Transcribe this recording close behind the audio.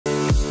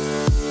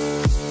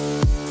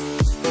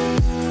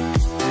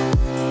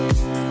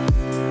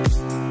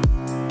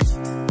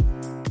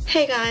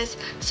Hey guys,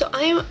 so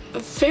I am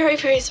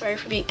very sorry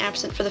for being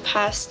absent for the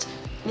past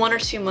 1 or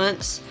 2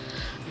 months.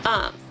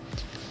 I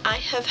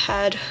have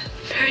had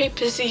a very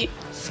busy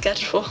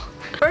schedule.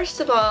 First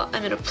of all,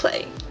 I'm in a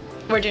play.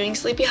 We're doing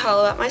Sleepy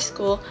Hollow at my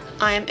school.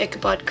 I am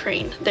Ichabod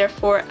Crane,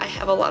 therefore I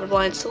have a lot of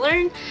lines to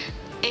learn,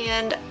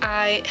 and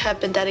I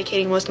have been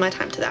dedicating most of my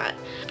time to that.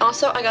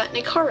 Also, I got in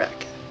a car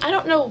wreck. I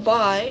don't know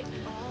why,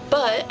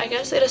 but I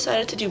guess they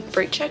decided to do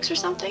brake checks or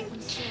something,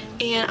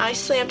 and I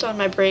slammed on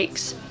my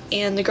brakes,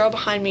 and the girl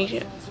behind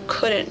me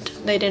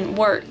couldn't. They didn't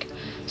work,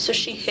 so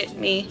she hit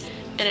me,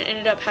 and it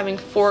ended up having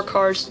four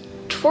cars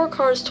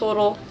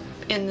total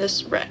in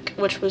this wreck,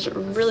 which was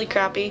really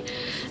crappy.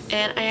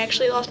 And I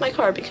actually lost my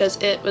car because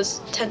it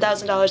was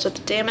 $10,000 worth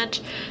of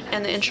damage,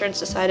 and the insurance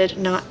decided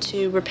not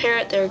to repair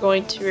it. They were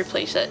going to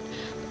replace it.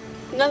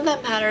 None of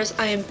that matters.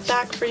 I am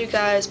back for you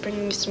guys,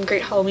 bringing you some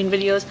great Halloween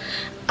videos.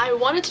 I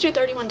wanted to do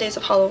 31 days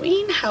of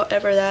Halloween,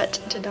 however that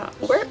did not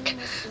work,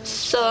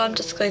 so I'm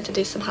just going to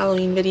do some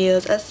Halloween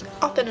videos as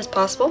often as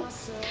possible.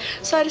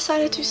 So I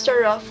decided to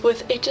start off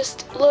with a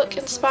just look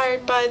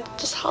inspired by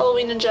just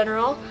Halloween in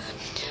general.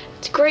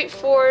 It's great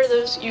for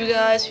those of you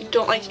guys who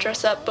don't like to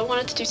dress up but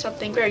wanted to do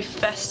something very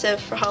festive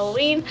for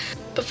Halloween.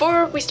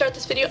 Before we start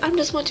this video, I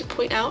just want to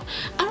point out,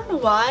 I don't know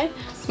why,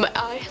 my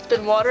eye has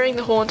been watering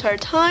the whole entire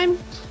time.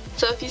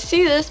 So if you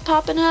see this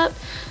popping up,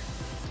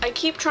 I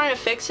keep trying to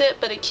fix it,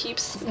 but it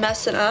keeps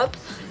messing up.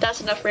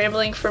 That's enough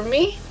rambling from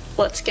me.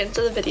 Let's get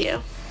into the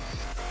video.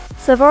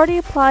 So I've already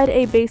applied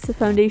a base of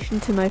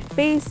foundation to my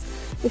face.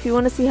 If you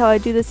want to see how I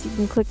do this, you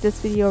can click this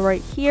video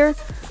right here.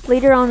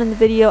 Later on in the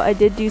video, I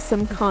did do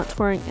some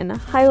contouring and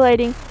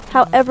highlighting.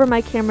 However,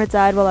 my camera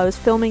died while I was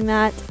filming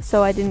that,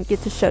 so I didn't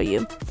get to show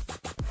you.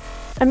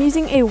 I'm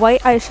using a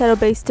white eyeshadow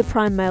base to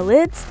prime my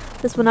lids.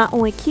 This will not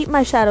only keep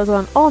my shadows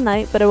on all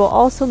night, but it will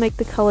also make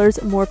the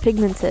colors more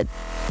pigmented.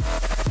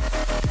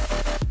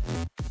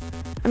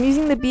 I'm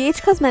using the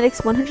BH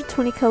Cosmetics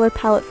 120 color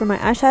palette for my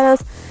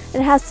eyeshadows.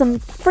 It has some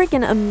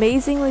freaking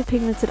amazingly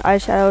pigmented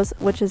eyeshadows,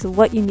 which is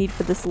what you need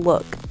for this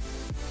look.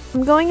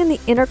 I'm going in the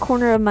inner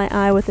corner of my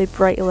eye with a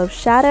bright yellow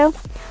shadow.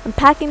 I'm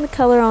packing the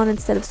color on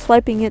instead of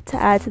swiping it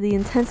to add to the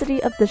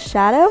intensity of the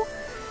shadow.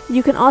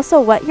 You can also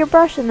wet your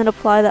brush and then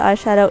apply the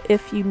eyeshadow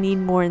if you need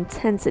more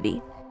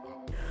intensity.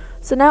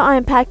 So now I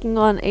am packing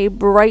on a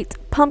bright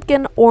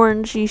pumpkin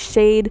orangey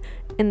shade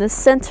in the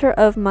center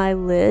of my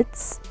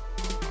lids.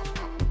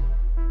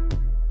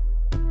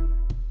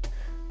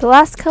 The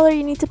last color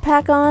you need to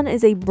pack on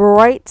is a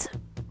bright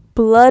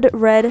blood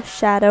red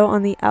shadow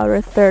on the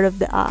outer third of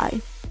the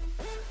eye.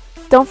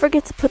 Don't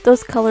forget to put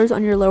those colors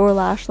on your lower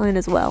lash line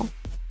as well.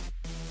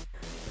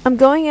 I'm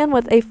going in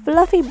with a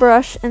fluffy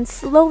brush and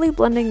slowly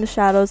blending the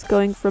shadows,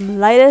 going from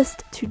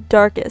lightest to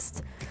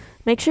darkest.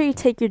 Make sure you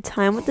take your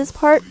time with this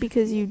part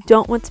because you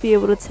don't want to be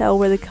able to tell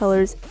where the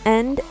colors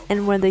end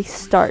and where they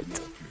start.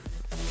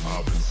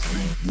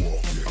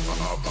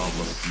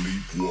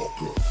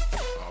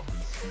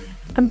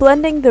 I'm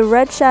blending the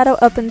red shadow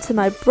up into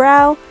my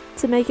brow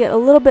to make it a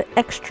little bit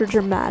extra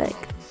dramatic.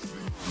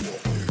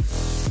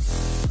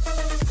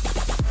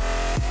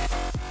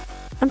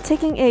 I'm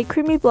taking a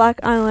creamy black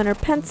eyeliner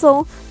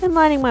pencil and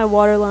lining my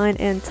waterline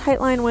and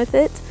tightline with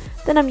it.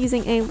 Then I'm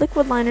using a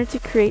liquid liner to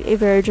create a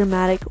very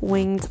dramatic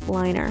winged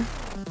liner.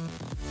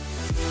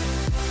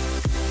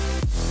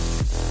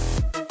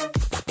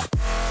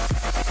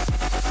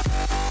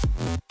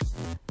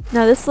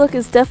 Now this look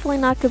is definitely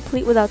not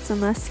complete without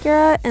some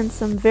mascara and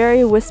some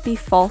very wispy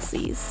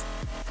falsies.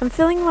 I'm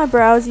filling my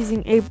brows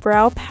using a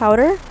brow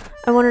powder.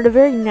 I wanted a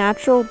very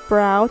natural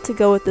brow to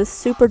go with this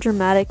super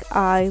dramatic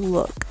eye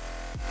look.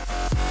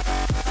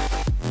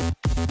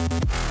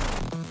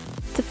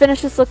 To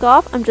finish this look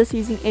off, I'm just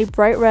using a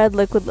bright red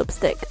liquid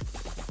lipstick.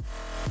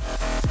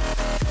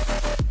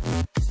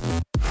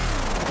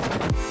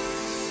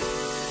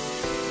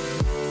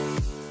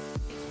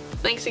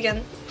 Thanks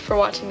again for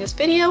watching this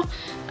video.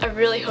 I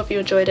really hope you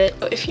enjoyed it.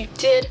 If you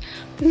did,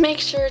 make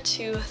sure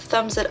to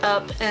thumbs it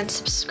up and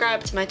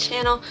subscribe to my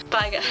channel.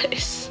 Bye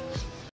guys.